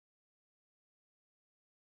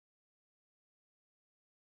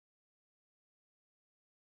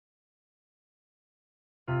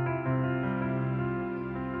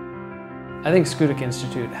I think Schoodic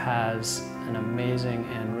Institute has an amazing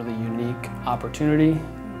and really unique opportunity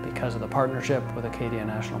because of the partnership with Acadia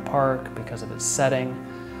National Park, because of its setting,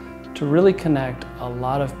 to really connect a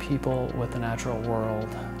lot of people with the natural world,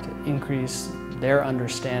 to increase their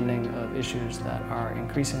understanding of issues that are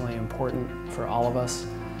increasingly important for all of us,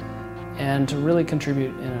 and to really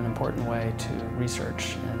contribute in an important way to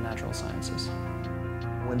research in natural sciences.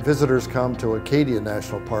 When visitors come to Acadia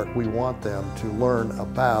National Park, we want them to learn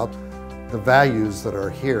about the values that are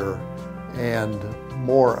here and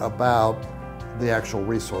more about the actual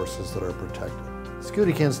resources that are protected.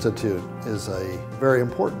 Schoodic Institute is a very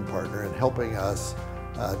important partner in helping us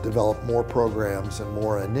develop more programs and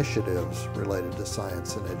more initiatives related to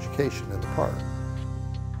science and education in the park.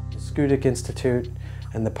 Schoodic Institute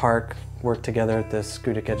and the park work together at the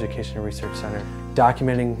Schoodic Education and Research Center,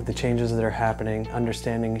 documenting the changes that are happening,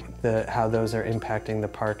 understanding how those are impacting the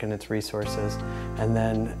park and its resources, and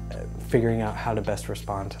then figuring out how to best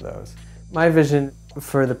respond to those. My vision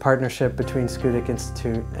for the partnership between Schoodic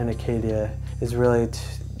Institute and Acadia is really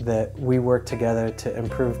that we work together to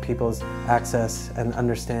improve people's access and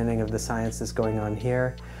understanding of the science that's going on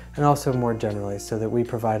here, and also more generally, so that we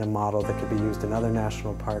provide a model that could be used in other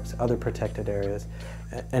national parks, other protected areas,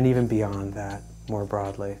 and even beyond that, more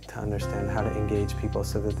broadly, to understand how to engage people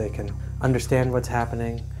so that they can understand what's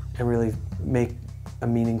happening and really make a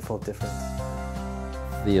meaningful difference.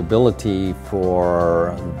 The ability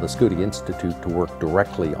for the Schoodic Institute to work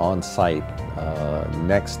directly on site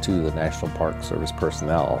next to the National Park Service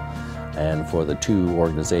personnel, and for the two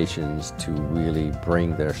organizations to really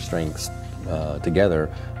bring their strengths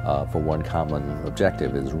together for one common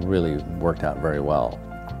objective has really worked out very well.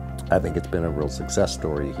 I think it's been a real success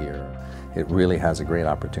story here. It really has a great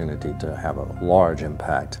opportunity to have a large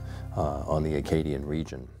impact on the Acadian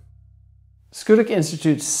region. Schoodic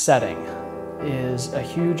Institute's setting is a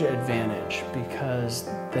huge advantage because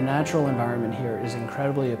the natural environment here is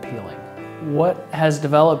incredibly appealing. What has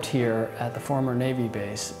developed here at the former Navy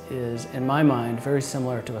base is, in my mind, very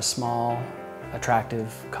similar to a small,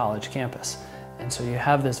 attractive college campus. And so you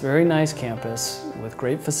have this very nice campus with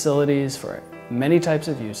great facilities for many types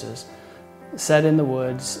of uses, set in the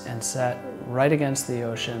woods and set right against the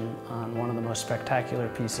ocean on one of the most spectacular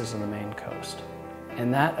pieces of the Maine coast.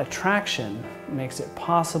 And that attraction makes it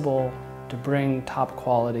possible to bring top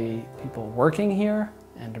quality people working here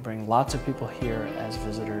and to bring lots of people here as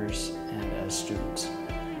visitors and as students.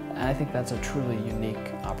 And I think that's a truly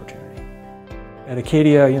unique opportunity. At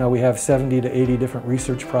Acadia, we have 70 to 80 different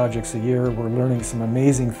research projects a year. We're learning some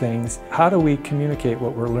amazing things. How do we communicate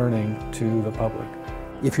what we're learning to the public?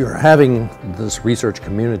 If you're having this research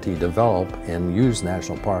community develop and use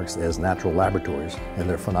national parks as natural laboratories, and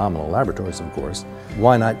they're phenomenal laboratories, of course,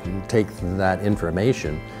 why not take that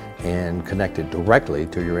information and connect it directly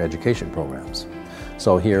to your education programs?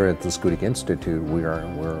 So here at the Schoodic Institute,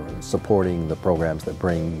 we're supporting the programs that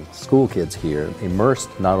bring school kids here,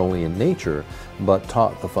 immersed not only in nature, but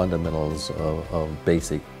taught the fundamentals of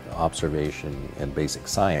basic observation and basic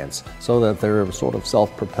science, so that they're sort of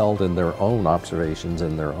self-propelled in their own observations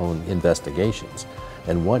and their own investigations.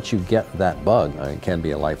 And once you get that bug, it can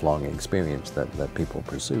be a lifelong experience that people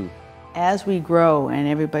pursue. As we grow and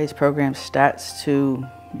everybody's program starts to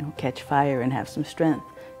catch fire and have some strength,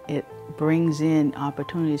 it brings in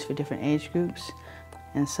opportunities for different age groups,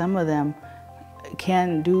 and some of them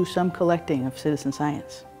can do some collecting of citizen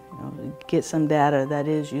science, get some data that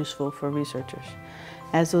is useful for researchers.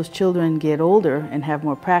 As those children get older and have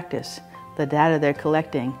more practice, the data they're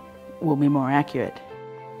collecting will be more accurate.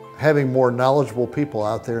 Having more knowledgeable people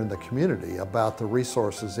out there in the community about the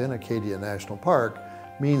resources in Acadia National Park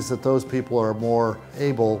means that those people are more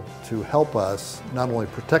able to help us not only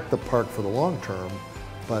protect the park for the long term,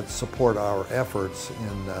 but support our efforts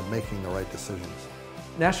in making the right decisions.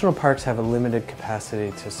 National parks have a limited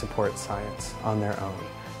capacity to support science on their own.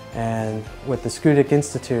 And what the Schoodic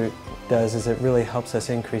Institute does is it really helps us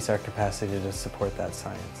increase our capacity to support that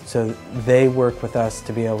science. So they work with us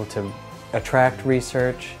to be able to attract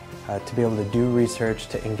research, to be able to do research,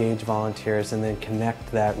 to engage volunteers, and then connect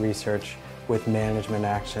that research with management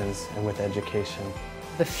actions and with education.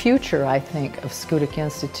 The future, I think, of Schoodic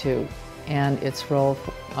Institute and its role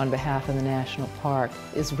on behalf of the National Park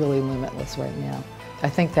is really limitless right now. I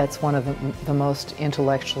think that's one of the most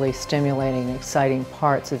intellectually stimulating and exciting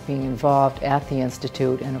parts of being involved at the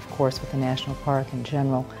Institute and of course with the National Park in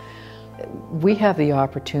general. We have the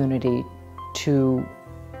opportunity to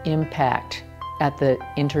impact at the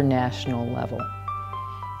international level,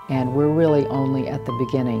 and we're really only at the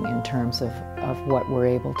beginning in terms of what we're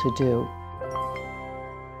able to do.